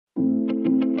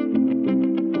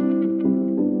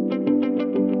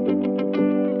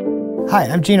Hi,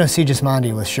 I'm Gino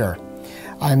Sigismondi with Shure.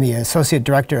 I'm the Associate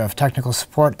Director of Technical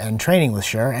Support and Training with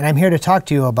Shure, and I'm here to talk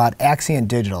to you about Axient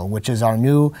Digital, which is our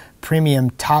new premium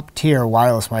top-tier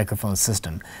wireless microphone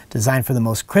system, designed for the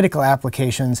most critical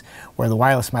applications where the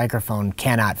wireless microphone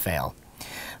cannot fail.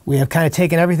 We have kind of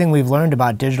taken everything we've learned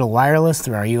about digital wireless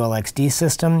through our ULXD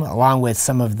system, along with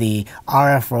some of the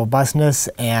RF robustness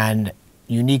and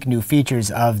unique new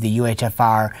features of the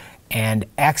UHFR and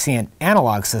Axient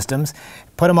analog systems,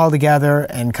 put them all together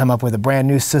and come up with a brand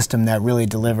new system that really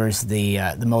delivers the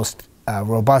most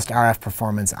robust RF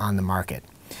performance on the market.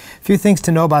 A few things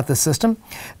to know about the system.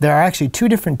 There are actually two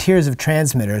different tiers of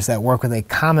transmitters that work with a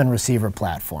common receiver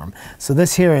platform. So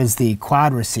this here is the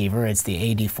quad receiver. It's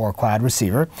the AD4 quad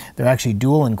receiver. They're actually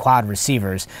dual and quad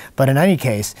receivers. But in any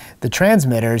case, the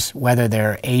transmitters, whether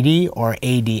they're AD or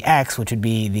ADX, which would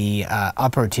be the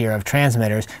upper tier of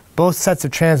transmitters, both sets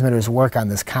of transmitters work on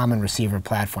this common receiver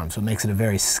platform, so it makes it a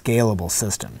very scalable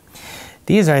system.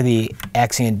 These are the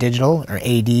Axient Digital, or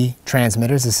AD,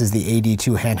 transmitters. This is the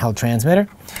AD2 handheld transmitter.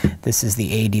 This is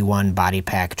the AD1 body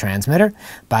pack transmitter.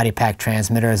 Body pack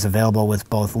transmitter is available with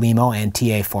both LEMO and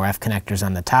TA4F connectors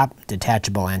on the top,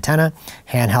 detachable antenna.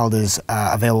 Handheld is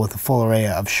available with a full array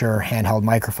of Shure handheld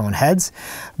microphone heads.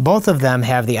 Both of them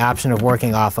have the option of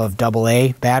working off of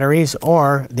AA batteries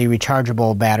or the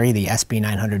rechargeable battery, the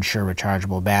SB900 Shure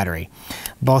rechargeable battery.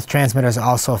 Both transmitters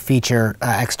also feature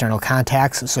external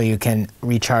contacts, so you can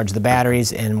recharge the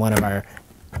batteries in one of our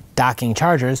docking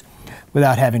chargers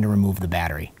without having to remove the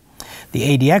battery.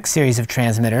 The ADX series of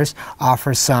transmitters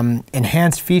offers some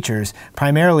enhanced features,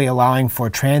 primarily allowing for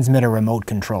transmitter remote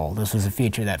control. This was a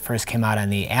feature that first came out on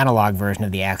the analog version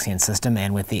of the Axient system,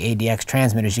 and with the ADX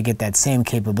transmitters you get that same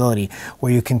capability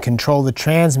where you can control the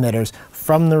transmitters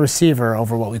from the receiver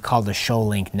over what we call the show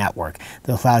link network.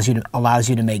 That allows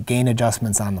you to make gain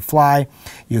adjustments on the fly.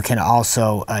 You can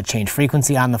also change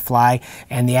frequency on the fly,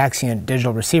 and the Axient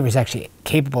digital receiver is actually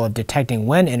capable of detecting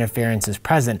when interference is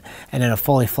present, and in a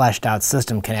fully fleshed out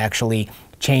system can actually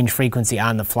change frequency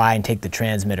on the fly and take the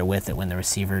transmitter with it when the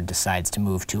receiver decides to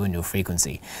move to a new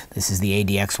frequency. This is the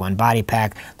ADX1 body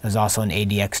pack. There's also an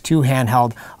ADX2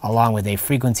 handheld along with a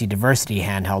frequency diversity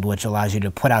handheld, which allows you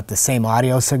to put out the same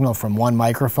audio signal from one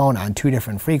microphone on two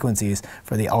different frequencies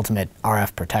for the ultimate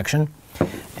RF protection.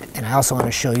 And I also want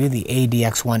to show you the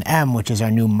ADX1M, which is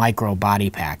our new micro body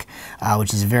pack,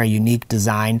 which is a very unique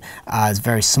design. It's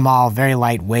very small, very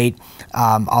lightweight,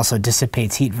 also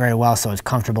dissipates heat very well, so it's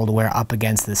comfortable to wear up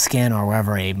against the skin or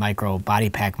wherever a micro body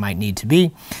pack might need to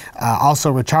be.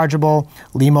 Also rechargeable,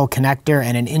 LEMO connector,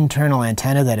 and an internal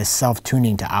antenna that is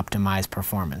self-tuning to optimize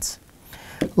performance.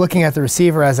 Looking at the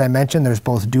receiver, as I mentioned, there's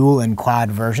both dual and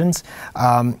quad versions.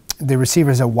 The receiver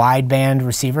is a wideband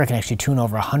receiver. It can actually tune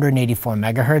over 184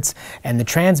 megahertz, and the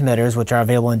transmitters, which are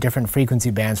available in different frequency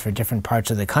bands for different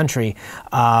parts of the country,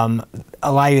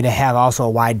 allow you to have also a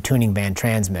wide tuning band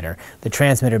transmitter. The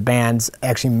transmitter bands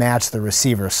actually match the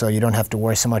receiver, so you don't have to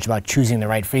worry so much about choosing the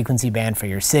right frequency band for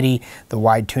your city. The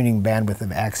wide tuning bandwidth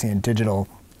of Axient Digital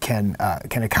can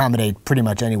accommodate pretty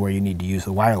much anywhere you need to use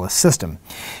the wireless system.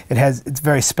 It's a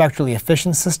very spectrally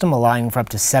efficient system, allowing for up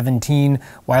to 17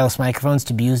 wireless microphones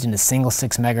to be used in a single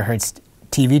 6 megahertz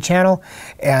TV channel,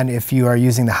 and if you are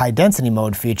using the high density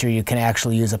mode feature, you can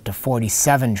actually use up to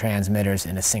 47 transmitters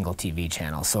in a single TV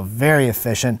channel. So very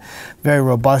efficient, very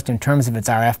robust in terms of its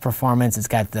RF performance. It's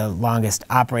got the longest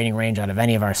operating range out of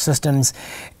any of our systems,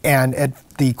 and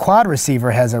the quad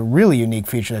receiver has a really unique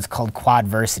feature that's called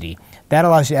quadversity. That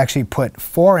allows you to actually put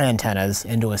 4 antennas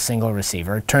into a single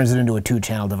receiver. It turns it into a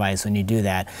 2-channel device when you do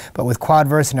that. But with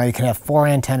quadversity now you can have 4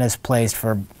 antennas placed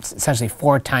for essentially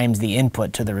 4 times the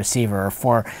input to the receiver, or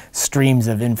 4 streams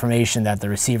of information that the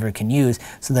receiver can use,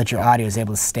 so that your audio is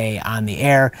able to stay on the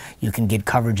air. You can get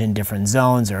coverage in different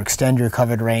zones or extend your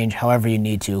covered range however you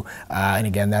need to. And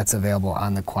again, that's available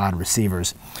on the quad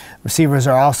receivers. Receivers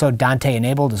are also Dante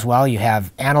enabled as well. You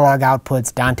have analog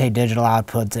outputs, Dante digital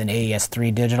outputs, and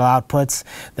AES3 digital outputs.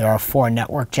 There are 4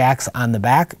 network jacks on the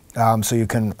back, so you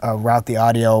can route the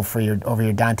audio over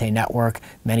your Dante network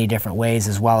many different ways,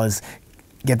 as well as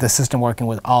get the system working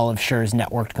with all of Shure's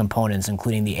networked components,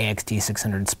 including the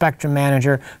AXT600 Spectrum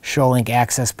Manager, ShowLink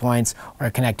access points, or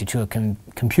connected to a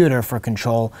computer for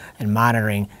control and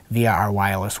monitoring via our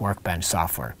wireless workbench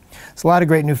software. It's a lot of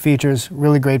great new features,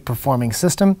 really great performing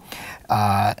system,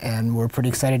 and we're pretty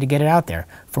excited to get it out there.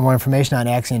 For more information on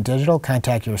Axient Digital,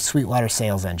 contact your Sweetwater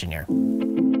sales engineer.